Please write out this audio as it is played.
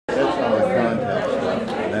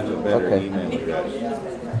better Okay. email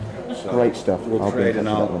address. So Great stuff. We'll I'll trade be in and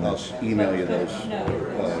touch with I'll that email you those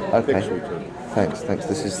Okay. pics we took. Thanks.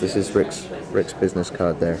 This is Rick's business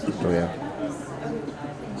card there. Oh yeah.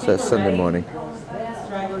 So it's Sunday morning.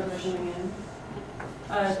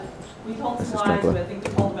 We told some lies, but I think we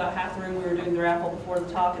told about half the room we were doing the raffle before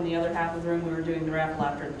the talk, and the other half of the room we were doing the raffle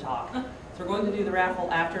after the talk. So we're going to do the raffle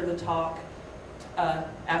after the talk,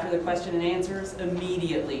 after the question and answers,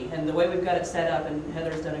 immediately. And the way we've got it set up, and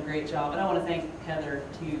Heather's done a great job. And I want to thank Heather,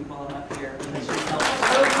 too, while I'm up here, because she's helped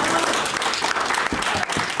so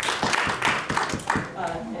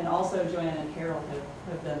much. And also Joanne and Carol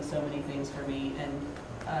have done so many things for me, and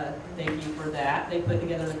thank you for that. They put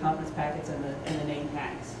together the conference packets and the name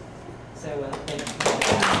tags. So thank you.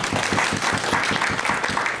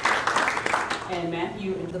 And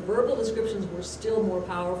Matthew, The verbal descriptions were still more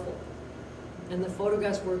powerful, and the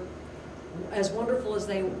photographs were as wonderful as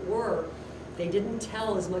they were. They didn't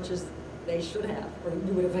tell as much as they should have, or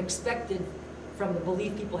you would have expected from the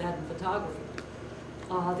belief people had in photography.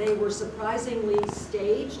 They were surprisingly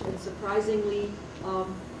staged and surprisingly, I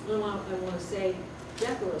want to say,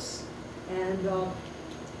 decorous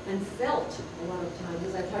and felt a lot of times,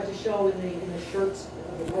 as I tried to show in the shirts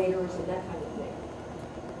of the waiters and that kind of thing.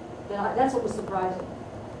 That's what was surprising,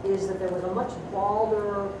 is that there was a much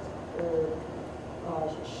balder,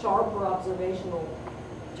 sharper observational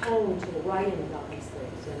tone to the writing about these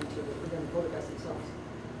things and to the photographs themselves.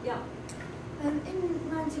 Yeah. In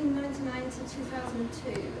 1999 to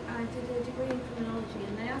 2002, I did a degree in criminology,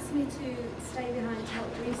 and they asked me to stay behind to help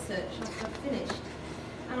research after I'd finished.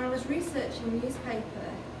 And I was researching newspaper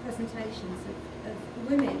presentations of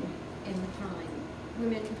women in crime,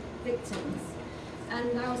 women victims.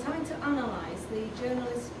 And I was having to analyse the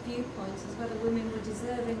journalists' viewpoints as whether women were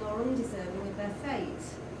deserving or undeserving of their fate.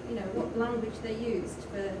 You know, what language they used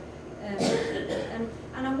for, and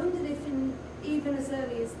I wondered if even as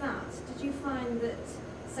early as that, did you find that,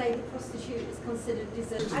 say, the prostitute is considered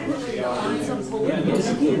deserving? I don't know if you find some political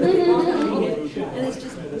and it's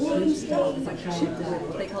just one stage. It's like shipwreck.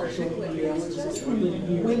 They call it shipwreck. It's just women.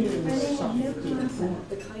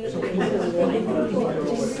 The kind of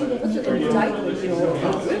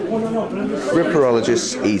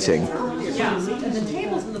Ripperologists eating. Yeah, and the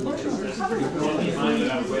tables and the bookshelves are covered.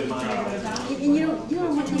 And you don't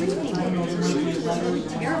know what to read anymore. So she was really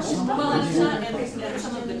terrible. well, it's not, and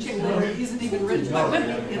some of the chick lit isn't even written by women.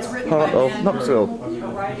 It's written Part by of men. Knoxville.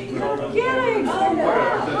 Kidding! I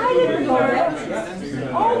didn't know that.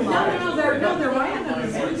 Oh my! No, they're writing on the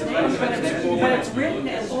same stage, but it's written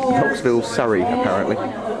as Knoxville, Surrey, apparently.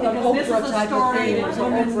 this is a story that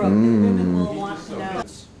women will want to know.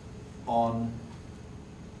 On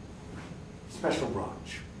Special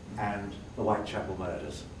Branch and the Whitechapel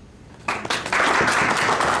murders.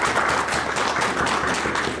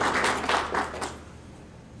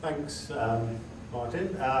 Thanks,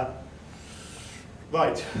 Martin.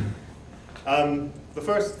 Right. The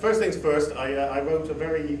first things first, I wrote a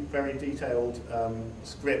very, very detailed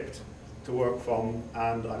script to work from,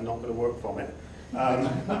 and I'm not going to work from it.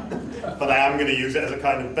 But I am going to use it as a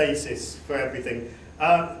kind of basis for everything.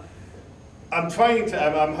 I'm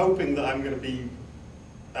hoping that I'm going to be,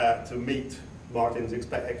 to meet Martin's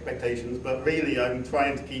expectations, but really I'm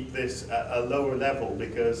trying to keep this at a lower level,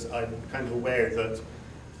 because I'm kind of aware that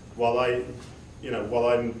while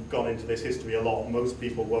I'm gone into this history a lot, most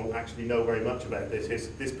people won't actually know very much about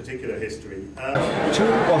this particular history. 2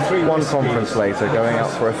 or 3 one conference later, going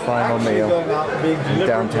out for a final meal in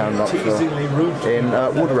downtown Knoxville in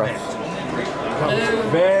Woodruff.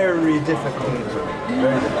 Very difficult to me,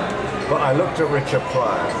 very difficult. But I looked at Richard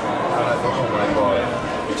Pryor and I thought, oh my God,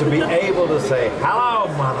 to be able to say, hello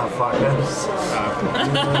motherfuckers,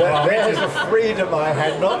 there is a freedom I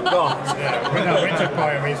had not got. Yeah, Richard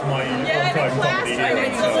Pryor is my all-time comedy hero.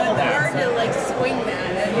 It's so hard to like swing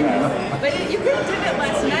that. But you could have done it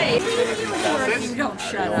last night. You don't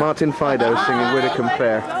shut up. Martin Fido singing Widdicombe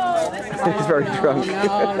Fair. He's very drunk. No.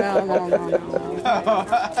 I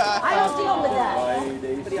don't deal with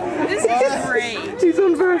that. This is great. He's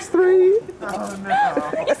on verse 3.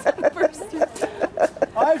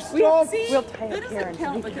 I've stopped. We'll take care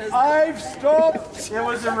of it. I've stopped. It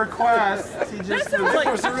was a request. He just it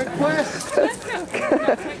was a request.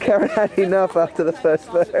 Karen had enough after the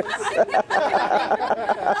first verse. All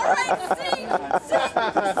right,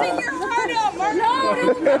 sing your heart out, Martin.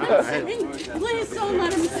 No, please don't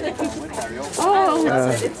let him sing.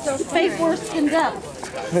 Oh, it's so fate worse than death.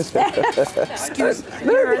 Excuse me.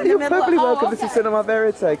 No, you're perfectly welcome. This is Cinema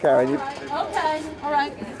Verite, Karen. Okay, all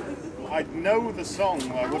right. I'd know the song,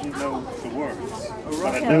 I wouldn't know the words.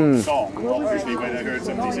 But I'd know the song, obviously, when I heard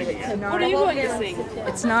somebody singing it. What are you going to sing?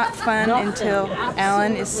 It's not fun until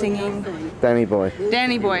Alan is singing Danny Boy.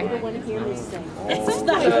 Danny Boy.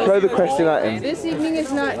 Throw the question at him. This evening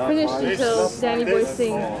is not finished until Danny Boy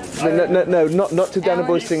sings. No, not to Danny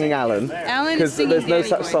Boy singing Alan. Alan is Because singing there's no Danny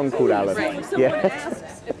such Boy. song called Alan. Yeah.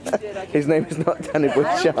 His name is not Danny Boy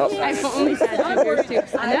Sharp. I've only had 2 beers too,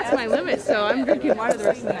 and that's my limit, so I'm drinking water the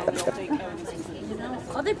rest of the night.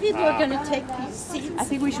 Other people are going to take these seats. I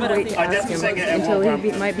think we should wait to I ask definitely him sing it until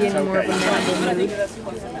he might be in more of a manable mood,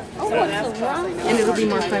 Oh, what's wrong? and it'll be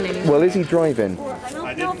more fun anyway. Well, is he driving?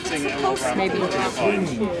 I didn't sing it all around Maybe. the time.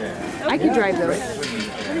 I could drive though.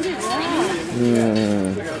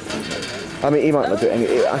 I mean, he might not do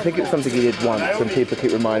it. I think it's something he did once, and people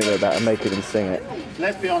keep reminding him about it and making him sing it.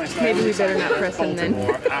 Let's be honest, Maybe we better not press him then.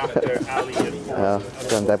 after Ali and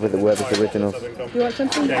Granddad with the Werther's originals. You want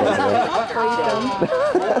something? You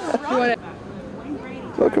want it?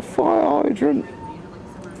 Like a fire hydrant.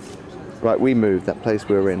 Right, we moved. That place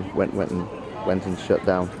we were in went and shut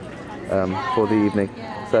down for the evening.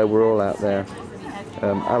 So we're all out there.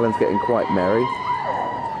 Alan's getting quite merry.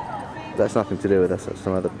 That's nothing to do with us. That's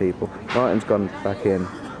some other people. Martin's gone back in.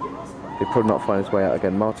 He'll probably not find his way out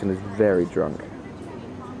again. Martin is very drunk,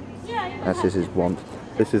 as is his wont.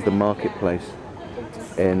 This is the marketplace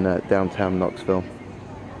in downtown Knoxville.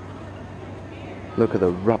 Look at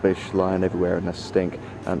the rubbish lying everywhere and the stink.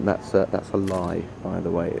 And that's a lie, by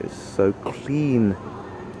the way. It's so clean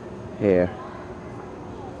here.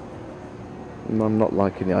 I'm not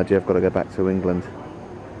liking the idea I've got to go back to England,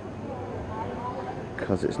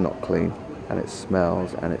 because it's not clean and it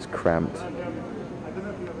smells and it's cramped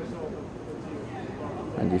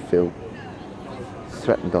and you feel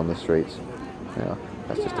threatened on the streets. Yeah,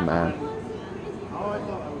 that's just a man.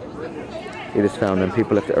 He just found them.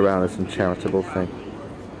 People left it around as some charitable thing.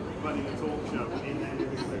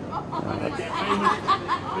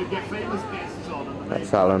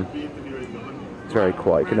 That's Alan. It's very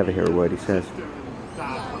quiet. You can never hear a word he says.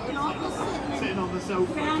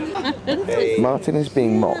 Martin is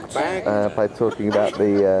being mocked by talking about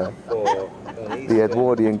the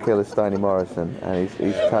Edwardian killer Steiny Morrison, and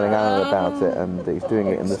he's telling Alan about it, and he's doing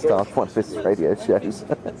it in the style of one of his radio shows.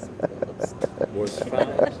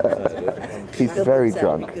 He's very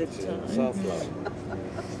drunk.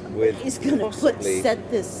 He's going to set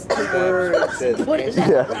this to words. Put it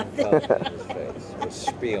out there.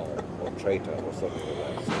 Spion or traitor or something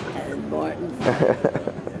like that. And Martin.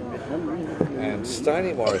 And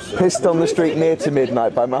Steiny Morrison. Pissed on the Street Near to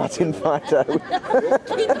Midnight by Martin Fido.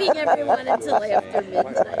 Keeping everyone until after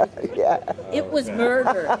midnight. Yeah. It was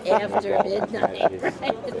murder after midnight.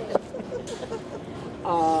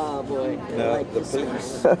 Oh boy. No, the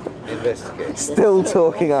police investigate. Still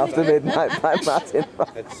talking after midnight by Martin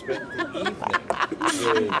Fido. Had spent the evening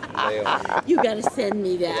with Leon. You gotta send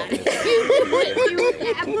me that. You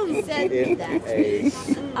have to send me that.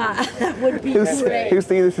 That would be great. Who's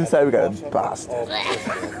seeing this and so we go, bastard.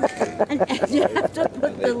 And you have to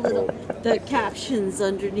put the captions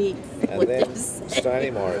underneath And what then they say.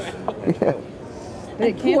 Steiny Morrison.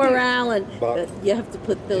 And poor Alan, you have to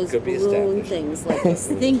put those could be balloon established. things like he's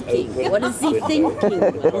thinking. What is he thinking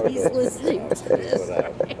while he's listening to this? There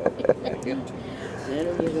you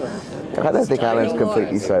go. I don't think Alan's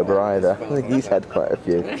completely sober either. I think he's had quite a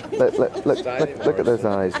few. Look at those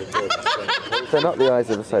eyes. They're not the eyes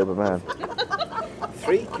of a sober man.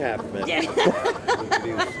 3 cabmen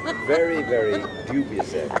produced very, very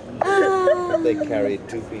dubious evidence. They carried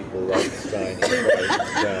 2 people like Steiny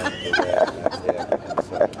down to their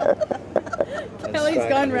Kelly's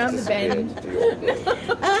gone round the bend.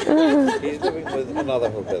 He's living with another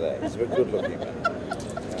hooker there. He's a very good-looking man.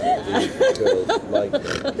 These girls like him.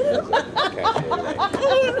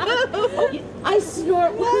 I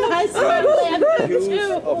snort laughter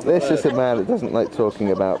too. This is a man that doesn't like talking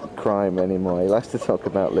about crime anymore. He likes to talk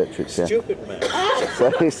about literature. Stupid man. So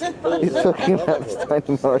he's talking about the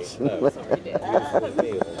Steiny Morrison.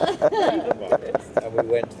 And we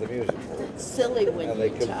went to the music hall. Silly when And they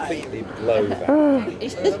you're tired. completely blow that.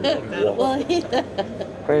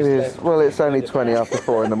 Well, it's only 20 after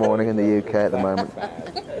 4 in the morning in the UK at the moment.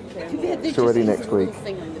 It's already next week.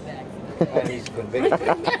 And he's convicted.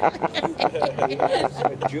 He's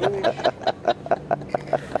a Jewish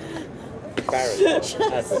Pharisee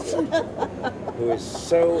advocate who is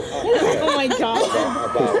so upset Oh my God.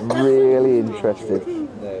 about Really interested.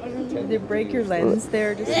 Did they break your lens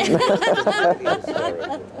there? Just and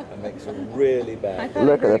makes a really bad.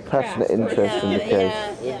 Look at the passionate interest in the case.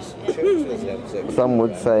 Some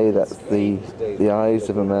would say that's the eyes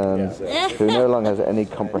of a man who no longer has any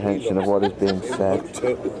comprehension of what is being said.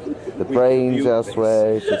 The brains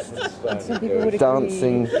elsewhere, just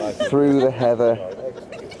dancing through the heather,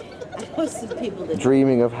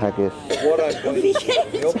 dreaming of haggis. What I'm going to do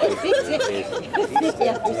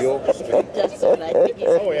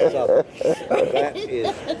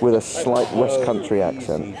with a slight West Country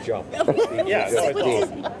accent. Yeah, no,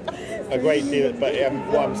 it's a great deal. But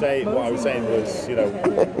what I was saying was, you know,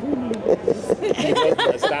 it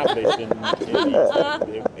wasn't established in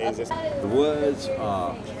The words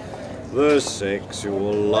are: the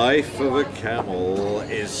sexual life of a camel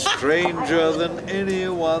is stranger than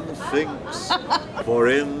anyone thinks, for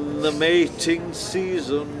in the mating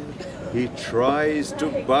season he tries to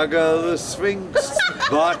bugger the Sphinx,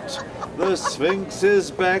 but the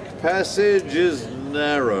Sphinx's back passage is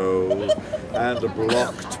narrow and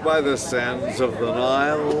blocked by the sands of the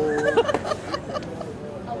Nile,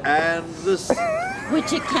 and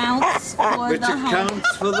Which accounts for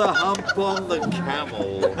the hump on the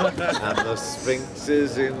camel and the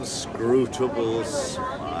Sphinx's inscrutable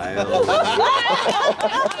smile.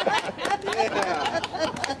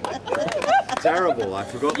 Terrible, I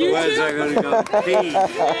forgot the words I'm going to go pee.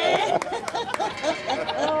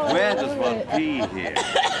 Where does one pee here?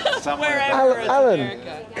 Somewhere. Alan,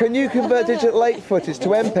 can you convert digital lake footage to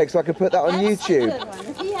MPEG so I can put that on YouTube?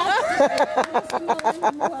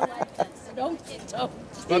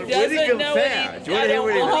 But Whittingham Fair, do you want to hear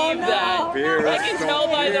what he means? I can tell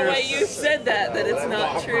by the way you said that it's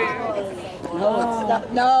not true.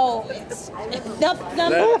 No, it's not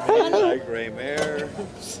funny. Like grey mare,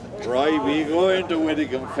 drive me going to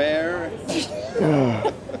Whittingham Fair.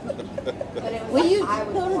 Will you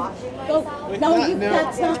go? No,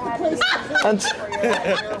 that's not the place.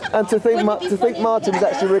 And to think Martin was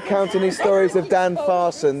actually recounting his stories of Dan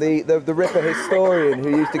Farson, the Ripper historian who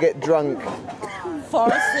used to get drunk.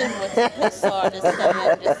 Farson was a piss artist, I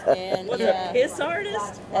understand. Was a piss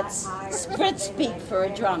artist? That's Sprit speak for a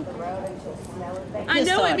drunk. I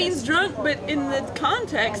know it means drunk, but in the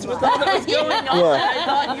context with all that was going on,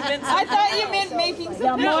 Yeah. I thought you meant making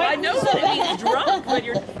some. No, I know that it means drunk, but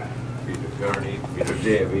you're. Peter Kearney, Peter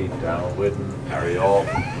Davy, Donald Whitten, Harry Old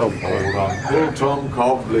Uncle Tom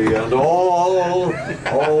Cobley and all, old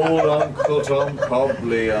Uncle Tom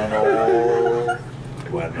Cobley and all.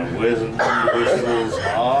 When the whistles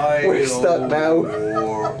high, We're stuck now.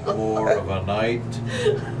 More of a night.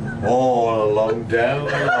 All along down,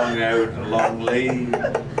 along out, along lane.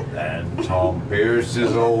 And Tom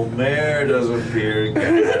Pierce's old mare does appear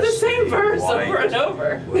again. Is it the same verse over and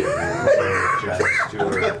over?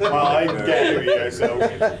 Well, I'm getting here, so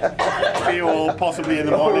see you all possibly in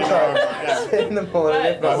the morning. In the morning.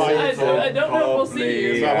 I don't know if we'll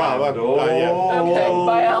see you. Okay,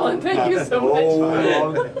 bye, Alan. Thank you so much.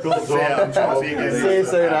 See you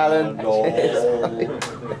soon, Alan.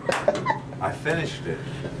 I finished it.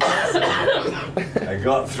 I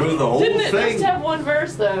got through the whole Didn't it thing. just have one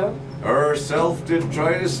verse, though? Herself did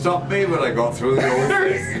try to stop me, but I got through the whole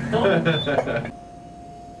thing.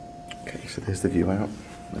 Okay, so there's the view out.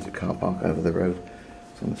 There's a car park over the road.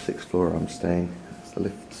 It's on the 6th floor I'm staying. That's the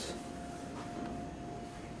lifts.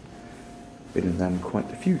 Been in them quite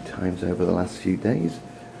a few times over the last few days.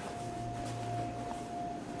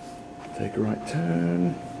 Take a right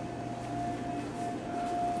turn.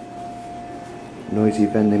 Noisy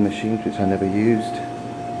vending machines, which I never used.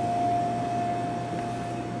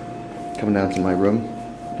 Coming down to my room,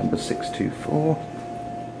 number 624.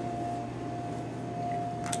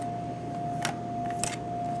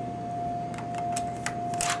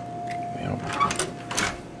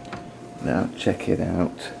 Now check it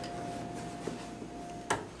out.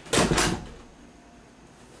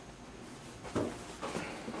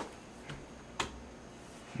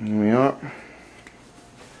 Here we are.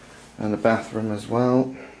 And the bathroom as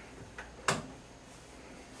well.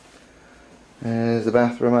 There's the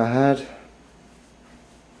bathroom I had.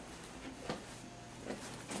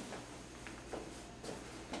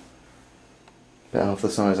 About half the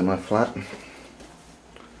size of my flat.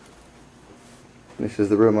 This is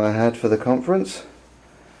the room I had for the conference.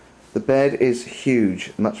 The bed is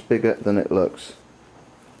huge, much bigger than it looks.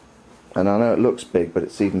 And I know it looks big, but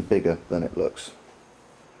it's even bigger than it looks.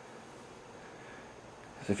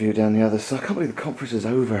 There's a view down the other side. I can't believe the conference is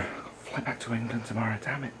over. I'll fly back to England tomorrow,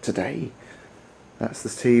 damn it, today. That's the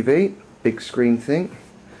TV, big screen thing.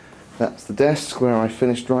 That's the desk where I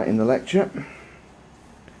finished writing the lecture.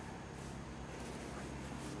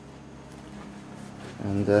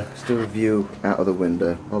 And still a view out of the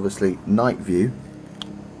window, obviously night view.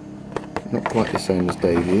 Not quite the same as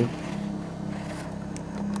Dayview.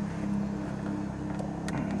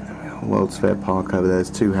 World's Fair Park over there. There's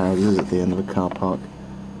two houses at the end of a car park.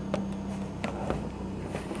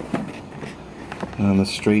 And on the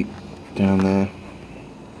street down there.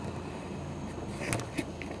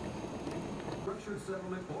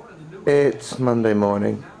 It's Monday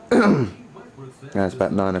morning. Now it's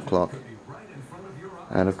about 9 o'clock.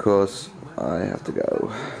 And of course, I have to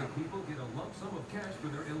go.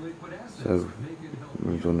 So,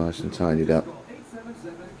 room's all nice and tidied up.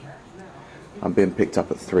 I'm being picked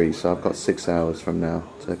up at 3, so I've got 6 hours from now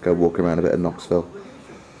to go walk around a bit of Knoxville.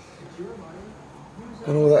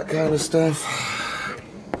 And all that kind of stuff.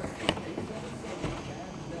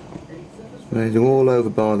 They're all over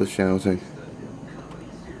by the shouting.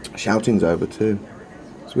 Shouting's over too.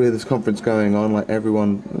 It's weird, this conference going on, like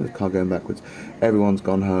everyone, the car going backwards, everyone's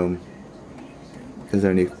gone home. There's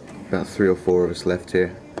only about 3 or 4 of us left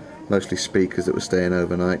here. Mostly speakers that were staying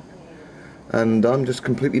overnight. And I'm just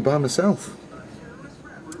completely by myself.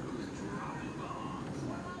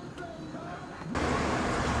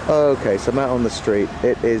 Okay, so I'm out on the street.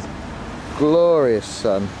 It is glorious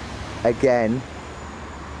sun again.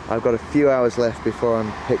 I've got a few hours left before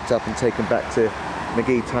I'm picked up and taken back to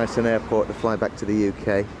McGee Tyson Airport to fly back to the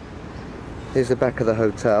UK. Here's the back of the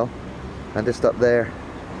hotel, and just up there,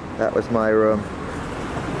 that was my room.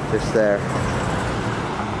 Just there.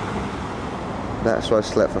 That's where I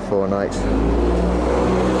slept for 4 nights.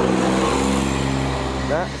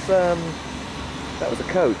 That was a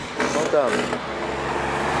coach. Well done.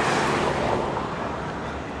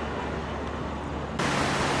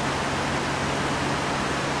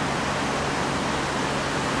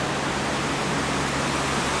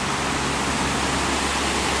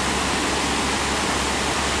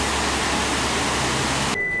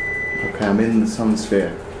 I'm in the sun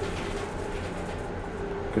sphere.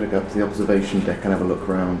 Gonna go up to the observation deck and have a look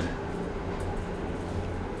around.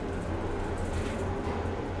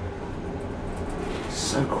 It's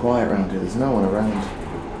so quiet around here, there's no one around.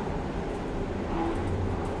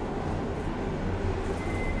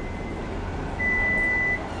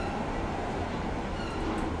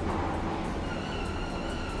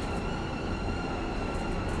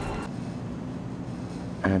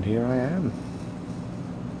 And here I am,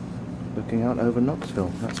 looking out over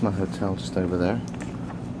Knoxville. That's my hotel just over there.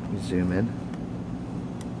 You zoom in.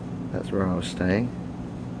 That's where I was staying.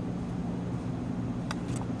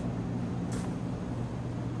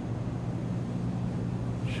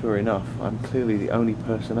 Sure enough, I'm clearly the only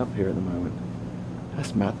person up here at the moment.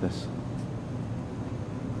 That's madness.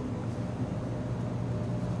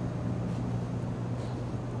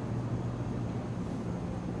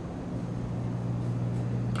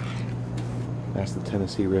 That's the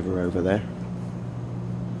Tennessee River over there.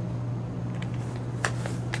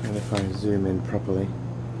 And if I zoom in properly,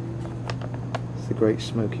 it's the Great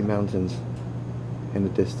Smoky Mountains in the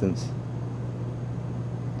distance.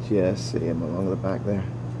 Just see them along the back there.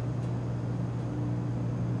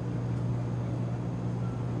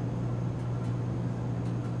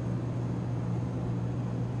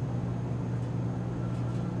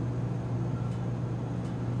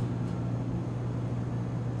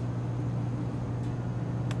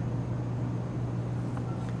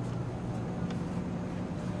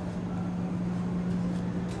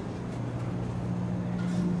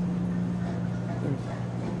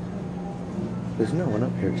 There's no one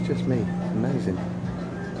up here, it's just me. Amazing.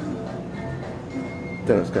 Don't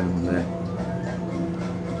know what's going on there.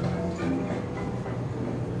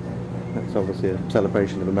 That's obviously a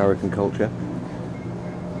celebration of American culture.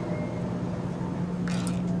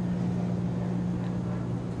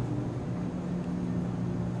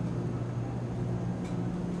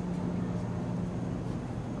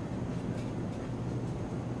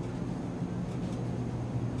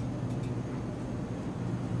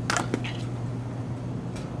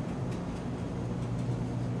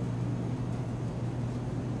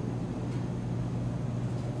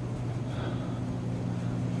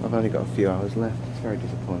 I've only got a few hours left. It's very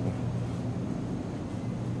disappointing.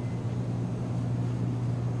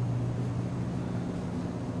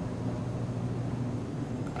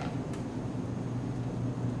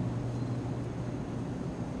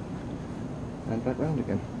 And back round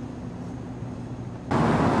again.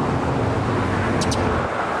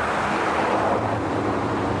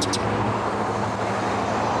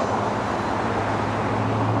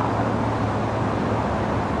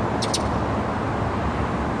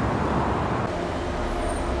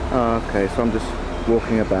 Okay, so I'm just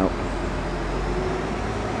walking about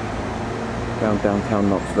down downtown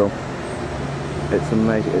Knoxville. It's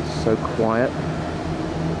amazing, it's so quiet.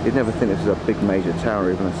 You'd never think this is a big major town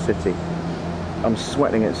or even a city. I'm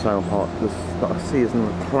sweating, it's so hot. What I see is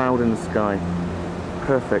a cloud in the sky.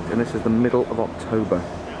 Perfect, and this is the middle of October.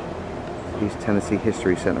 East Tennessee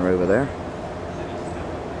History Center over there.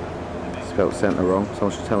 Spelled center wrong,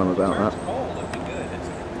 someone should tell them about that. It's cold, it'd be good.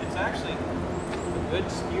 It's actually a good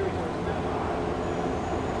ski resort.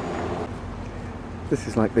 This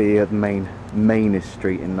is like the mainest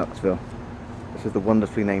street in Knoxville. This is the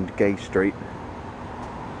wonderfully named Gay Street.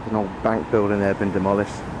 There's an old bank building there, been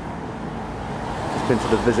demolished. Just been to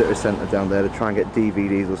the visitor centre down there to try and get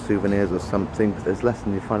DVDs or souvenirs or something, but there's less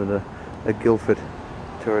than you find at a Guildford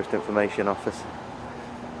tourist information office.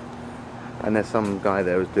 And there's some guy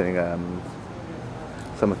there who's doing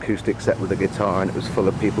some acoustic set with a guitar, and it was full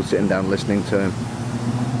of people sitting down listening to him.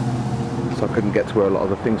 So I couldn't get to where a lot of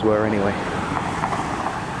the things were anyway.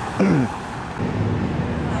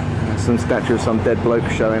 Some statue of some dead bloke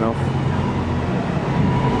showing off.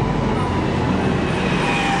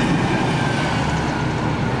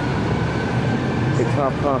 It's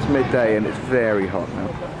 1:30 midday and it's very hot now.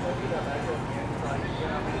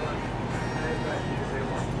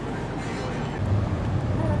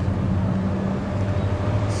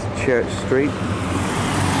 It's Church Street.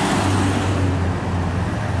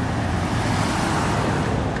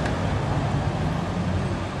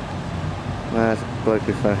 There's a bloke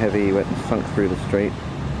who's so heavy he went and sunk through the street.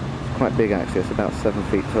 It's quite big actually, it's about 7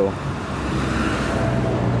 feet tall.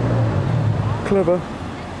 Clever.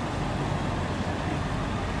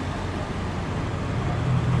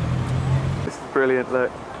 This is brilliant,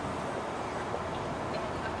 look.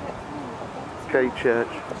 Gay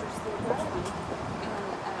church.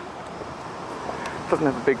 Doesn't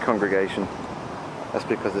have a big congregation. That's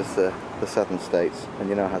because it's the southern states, and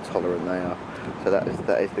you know how tolerant they are. So that is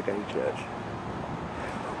the gay church.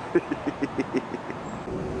 I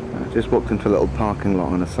just walked into a little parking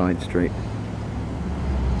lot on a side street.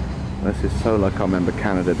 This is so like I remember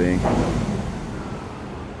Canada being.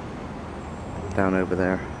 Down over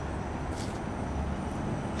there.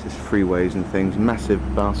 Just freeways and things. Massive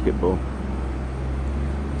basketball.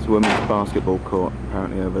 It's a women's basketball court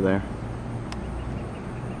apparently over there.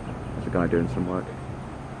 There's a guy doing some work.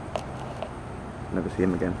 Never see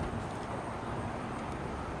him again.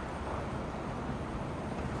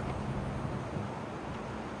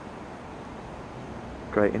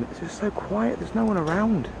 Great, and it's just so quiet, there's no one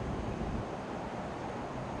around.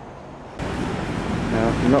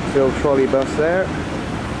 Now, Knoxville trolley bus there.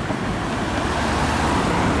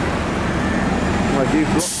 My view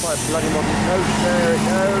blocked by a bloody modern coach, there it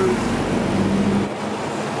goes.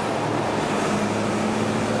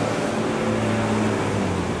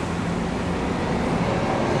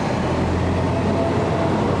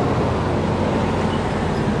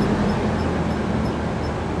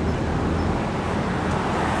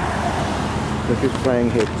 This is playing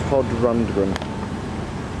here Todd Rundgren,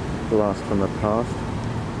 Blast from the Past.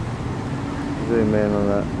 Zoom in on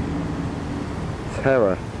that.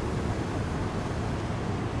 Terror.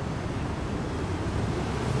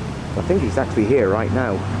 I think he's actually here right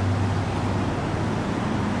now.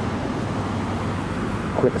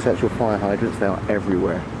 Quintessential fire hydrants, they are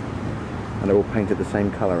everywhere. And they're all painted the same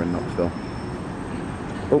colour in Knoxville.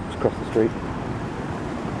 Oh, it's across the street.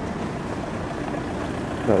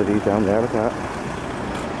 Another dude down there, look at that.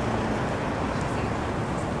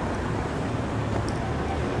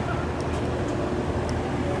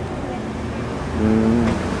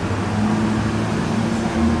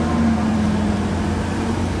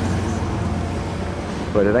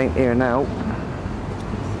 But it ain't here now.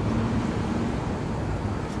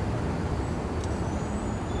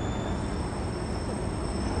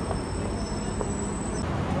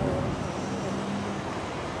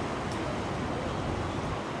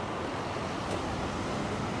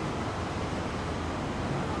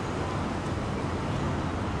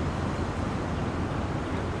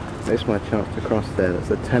 It's my chance to cross there. That's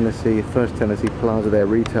the First Tennessee Plaza there,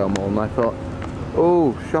 retail mall, and I thought,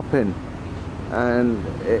 oh, shopping. And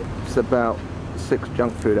it's about 6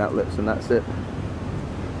 junk food outlets and that's it.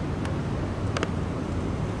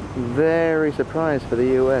 Very surprised for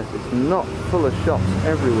the US. It's not full of shops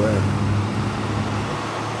everywhere.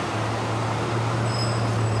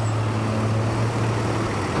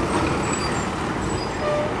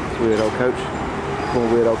 It's a weird old coach. More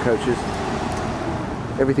weird old coaches.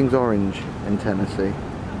 Everything's orange in Tennessee.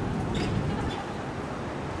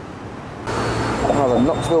 Oh, the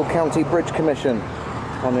Knoxville County Bridge Commission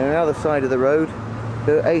on the other side of the road,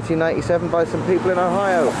 built 1897 by some people in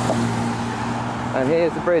Ohio. And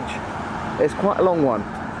here's the bridge. It's quite a long one.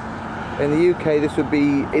 In the UK this would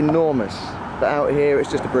be enormous, but out here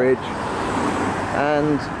it's just a bridge.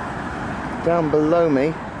 And down below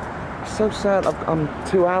me, so sad. I'm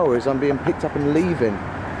 2 hours. I'm being picked up and leaving.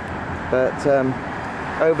 But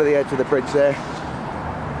over the edge of the bridge there,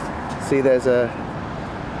 see there's a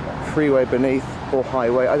freeway beneath, or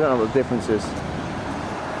highway. I don't know what the difference is.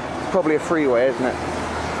 It's probably a freeway, isn't it?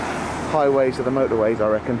 Highways are the motorways, I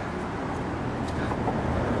reckon.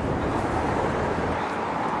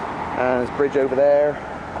 And there's a bridge over there.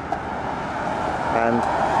 And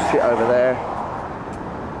shit over there.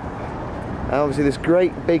 And obviously this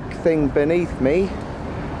great big thing beneath me,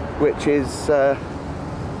 which is,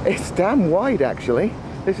 it's damn wide actually.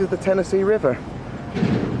 This is the Tennessee River.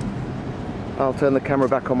 I'll turn the camera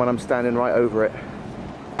back on when I'm standing right over it.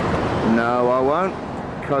 No, I won't,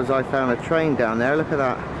 because I found a train down there. Look at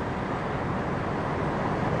that.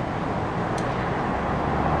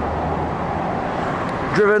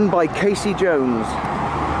 Driven by Casey Jones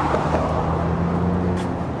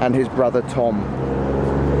and his brother Tom.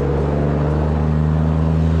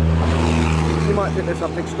 You might think there's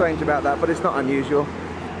something strange about that, but it's not unusual.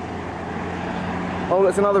 Oh,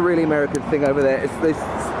 there's another really American thing over there. It's this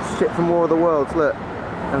shit from War of the Worlds, look,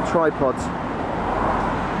 and tripods.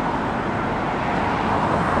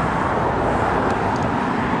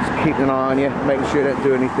 Just keeping an eye on you, making sure you don't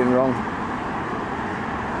do anything wrong.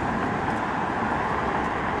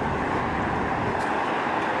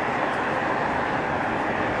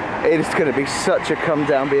 It is going to be such a come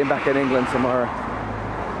down being back in England tomorrow.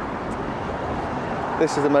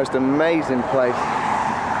 This is the most amazing place.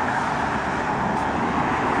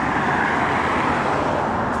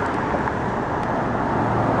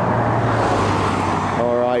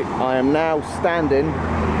 Alright, I am now standing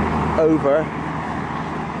over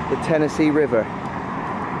the Tennessee River.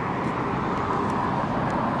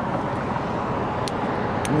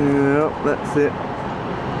 Yep, that's it.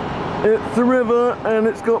 It's a river and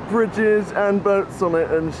it's got bridges and boats on it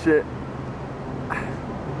and shit.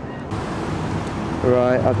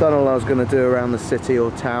 Right, I've done all I was going to do around the city or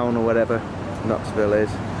town or whatever Knoxville is.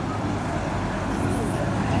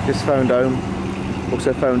 Just phoned home.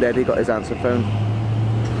 Also phoned Eddie, got his answer phone.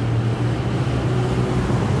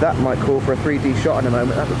 That might call for a 3D shot in a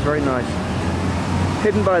moment. That looks very nice.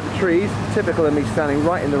 Hidden by the trees, typical of me standing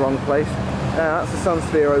right in the wrong place. That's the sun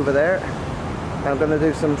sphere over there. I'm going to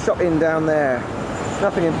do some shopping down there.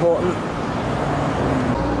 Nothing important.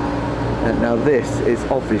 And now this is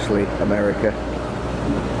obviously America.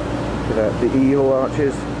 Look at that, the Eagle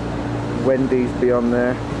Arches, Wendy's beyond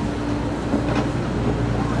there.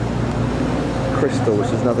 Crystal, which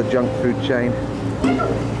is another junk food chain.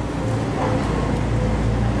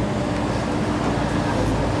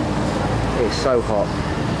 It's so hot.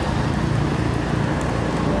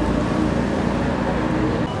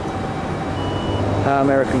 How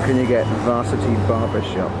American can you get? Varsity Barber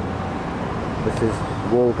Shop. This is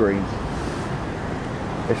Walgreens.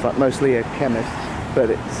 It's like mostly a chemist, but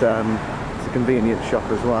it's a convenience shop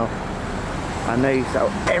as well. And they sell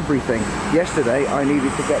everything. Yesterday I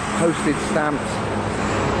needed to get postage stamps,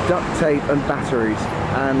 duct tape and batteries,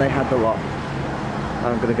 and they had the lot.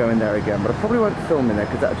 I'm going to go in there again, but I probably won't film in there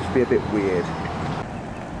because that would just be a bit weird.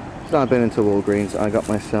 So I've been into Walgreens. I got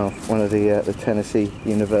myself one of the Tennessee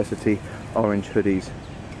University orange hoodies.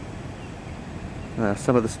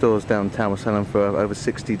 Some of the stores downtown were selling for over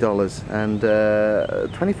 $60 and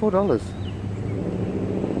 $24.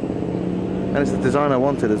 And it's the design I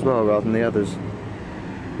wanted as well, rather than the others.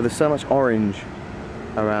 But there's so much orange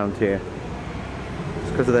around here.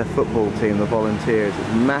 It's because of their football team, the Volunteers. It's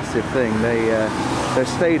a massive thing. Their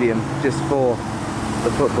stadium, just for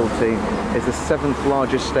the football team, is the 7th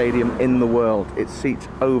largest stadium in the world. It seats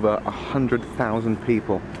over 100,000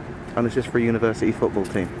 people. And it's just for a university football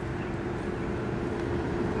team.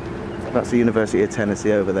 That's the University of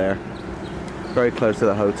Tennessee over there. Very close to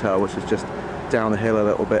the hotel, which is just down the hill a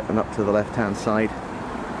little bit and up to the left-hand side.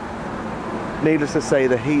 Needless to say,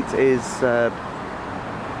 the heat is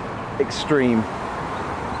extreme.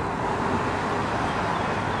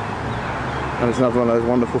 And it's another one of those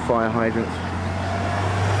wonderful fire hydrants.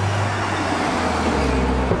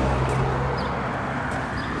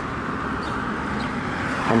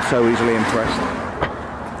 I'm so easily impressed.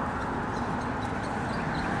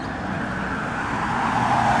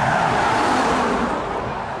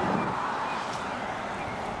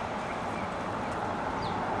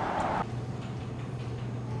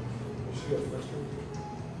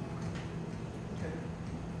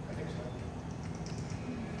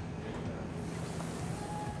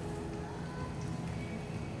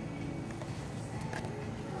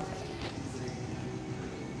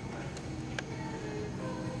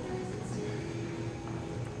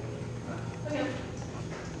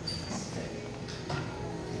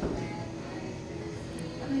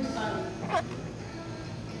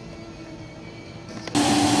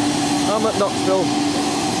 I'm at Knoxville.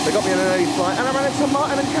 They got me on an early flight and I ran into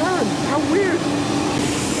Martin and Karen. How weird.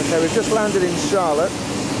 Okay, we've just landed in Charlotte.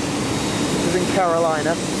 This is in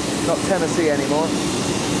Carolina, not Tennessee anymore.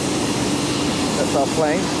 That's our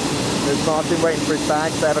plane. There's Martin waiting for his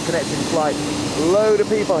bags. They have a connecting flight. Load of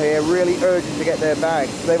people here really urgent to get their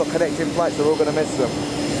bags. They've got connecting flights, they're all going to miss them.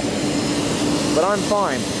 But I'm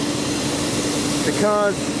fine.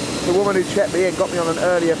 Because the woman who checked me in got me on an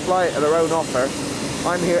earlier flight at her own offer.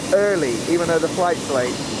 I'm here early, even though the flight's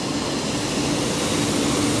late.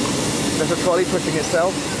 There's a trolley pushing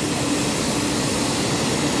itself.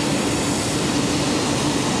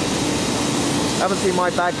 Haven't seen my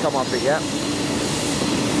bag come off it yet.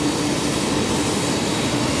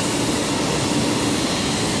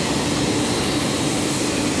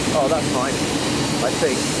 Oh, that's mine, I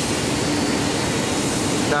think.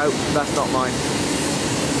 No, that's not mine.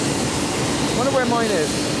 I wonder where mine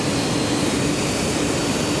is.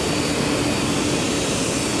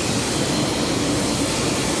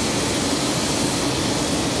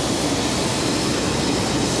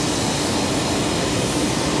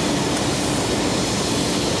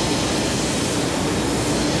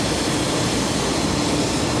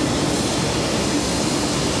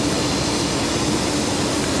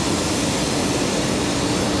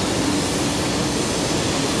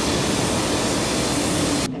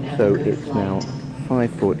 So it's now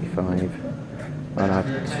 5:45 and I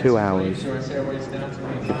have 2 hours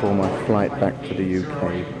before my flight back to the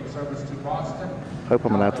UK. Hope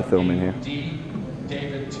I'm allowed to film in here.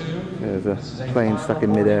 There's a plane stuck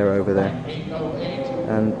in mid-air over there.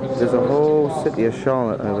 And there's a whole city of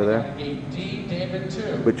Charlotte over there,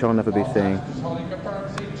 which I'll never be seeing.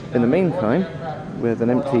 In the meantime, with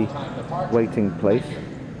an empty waiting place,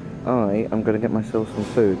 I am going to get myself some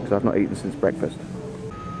food because I've not eaten since breakfast.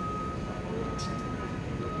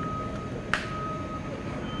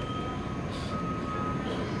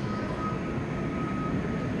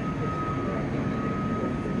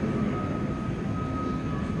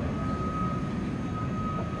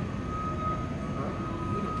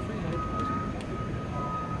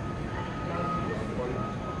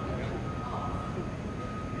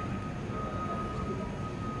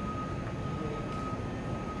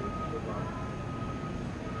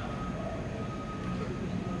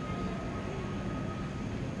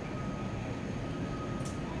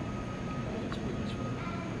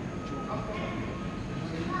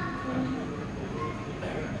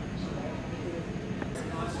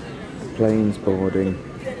 Plane's boarding.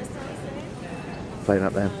 Plane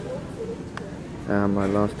up there. My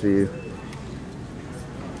last view.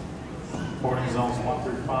 Boarding zones 1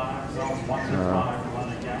 through 5. Zones 1 through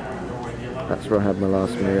 5. That's where I had my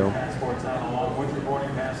last meal. Passports out along with your boarding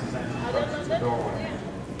passes and approach the doorway.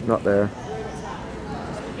 Not there.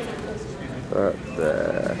 But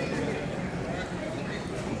there.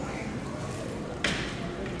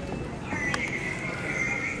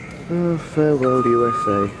 Oh, farewell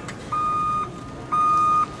USA.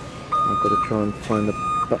 I've got to try and find the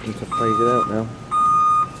button to fade it out now.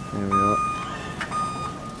 There we are.